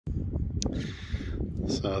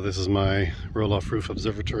So this is my roll-off roof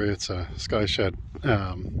observatory. It's a Skyshed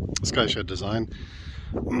design,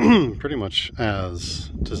 pretty much as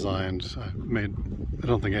designed. I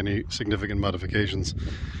don't think any significant modifications.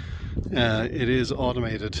 It is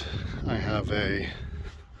automated. I have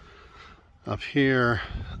up here,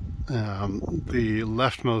 the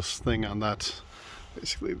leftmost thing on that,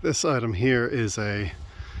 basically this item here is the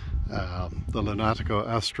Lunatico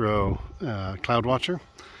Astro cloud watcher.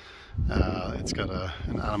 It's got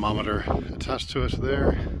an anemometer attached to it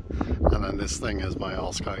there, and then this thing is my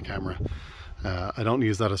all-sky camera. I don't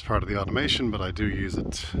use that as part of the automation, but I do use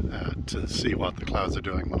it to see what the clouds are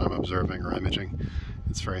doing when I'm observing or imaging.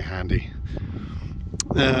 It's very handy.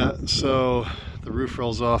 So the roof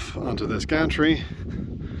rolls off onto this gantry,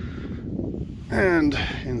 and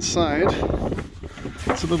inside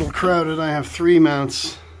it's a little crowded. I have 3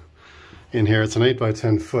 mounts in here. It's an 8 by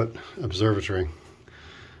 10 foot observatory,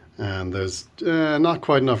 and there's not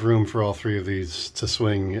quite enough room for all 3 of these to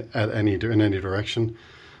swing in any direction.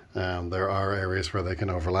 There are areas where they can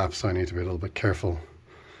overlap, so I need to be a little bit careful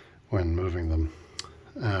when moving them.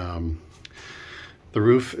 The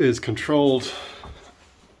roof is controlled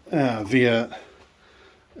via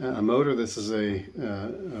a motor. This is a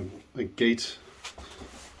gate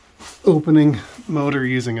opening motor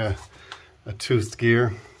using a toothed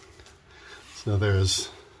gear. So there's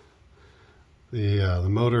the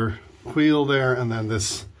motor wheel there, and then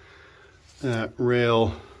this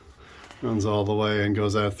rail runs all the way and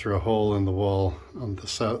goes out through a hole in the wall on the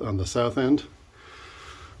south end.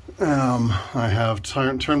 I have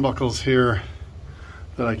turnbuckles here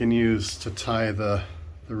that I can use to tie the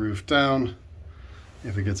roof down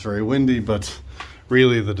if it gets very windy, but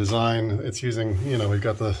really the design, it's using, we've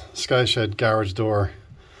got the Skyshed garage door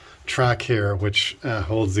track here, which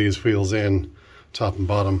holds these wheels in top and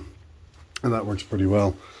bottom, and that works pretty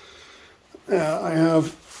well. I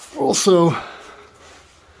have also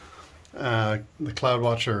the cloud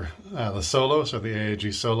watcher, the Solo, so the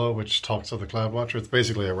AAG Solo, which talks to the cloud watcher. It's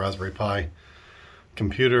basically a Raspberry Pi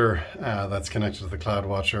computer that's connected to the cloud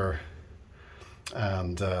watcher,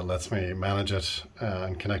 and lets me manage it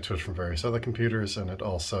and connect to it from various other computers. And it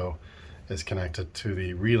also is connected to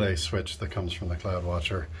the relay switch that comes from the cloud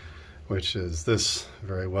watcher, which is this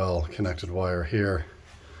very well connected wire here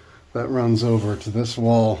that runs over to this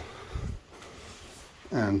wall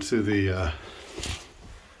and to the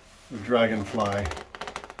Dragonfly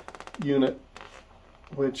unit,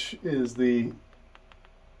 which is the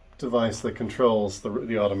device that controls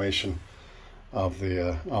the automation of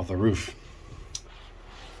the roof.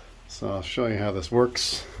 So I'll show you how this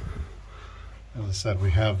works. As I said, we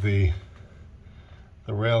have the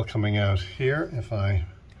rail coming out here. If I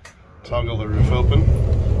toggle the roof open,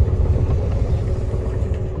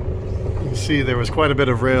 you see there was quite a bit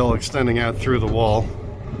of rail extending out through the wall,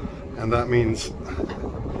 and that means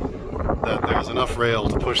that there's enough rail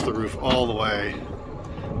to push the roof all the way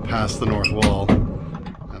past the north wall,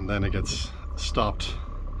 and then it gets stopped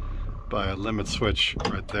by a limit switch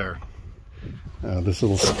right there. This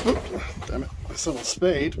little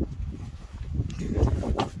spade.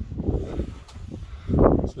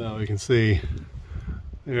 So you can see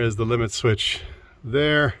there's the limit switch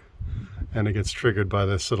there, and it gets triggered by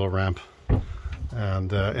this little ramp.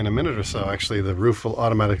 And in a minute or so, actually, the roof will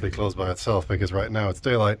automatically close by itself, because right now it's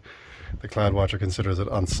daylight. The cloud watcher considers it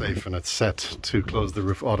unsafe, and it's set to close the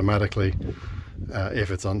roof automatically if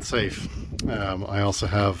it's unsafe. I also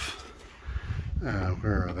have,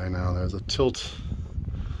 where are they now? There's a tilt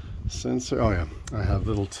sensor. Oh yeah, I have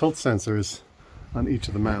little tilt sensors on each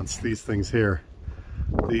of the mounts. These things here,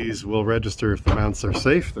 these will register if the mounts are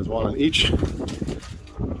safe. There's one on each.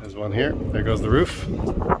 There's one here. There goes the roof. And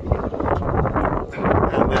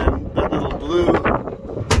then that little blue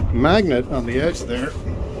magnet on the edge there,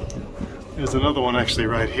 there's another one actually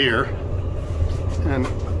right here. And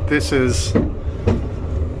this is,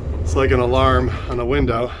 it's like an alarm on a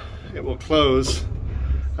window. It will close,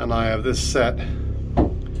 and I have this set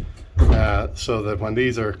so that when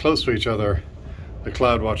these are close to each other, the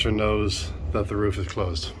cloud watcher knows that the roof is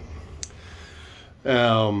closed.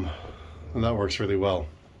 And that works really well.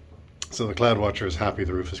 So the cloud watcher is happy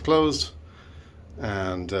the roof is closed,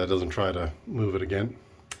 and doesn't try to move it again.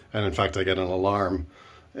 And in fact, I get an alarm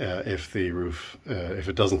if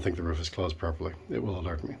it doesn't think the roof is closed properly. It will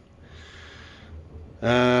alert me.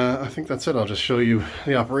 I think that's it. I'll just show you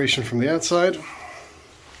the operation from the outside.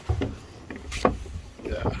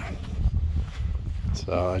 Yeah.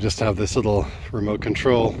 So I just have this little remote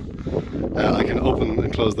control. I can open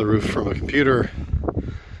and close the roof from a computer,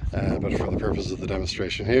 but for the purpose of the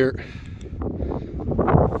demonstration here,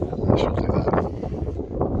 I shall do that.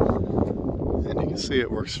 can see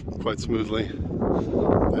it works quite smoothly.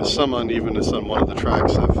 There's some unevenness on one of the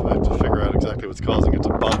tracks. I have to figure out exactly what's causing it to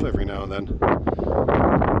bump every now and then.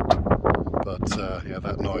 But yeah,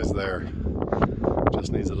 that noise there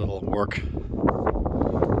just needs a little work.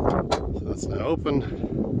 So that's now open,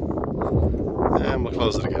 and we'll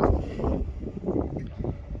close it again.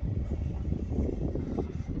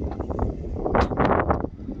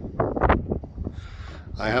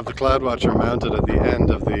 I have the cloud watcher mounted at the end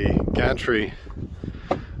of the gantry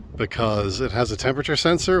because it has a temperature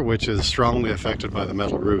sensor which is strongly affected by the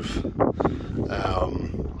metal roof.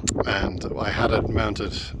 And I had it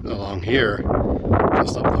mounted along here,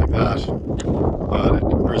 just up like that, but it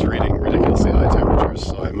was reading ridiculously high temperatures,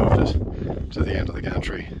 so I moved it to the end of the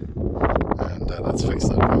gantry, and that's fixed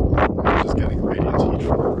that problem. I'm just getting radiant heat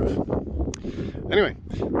from the roof. Anyway,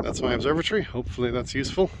 that's my observatory. Hopefully that's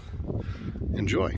useful. Enjoy.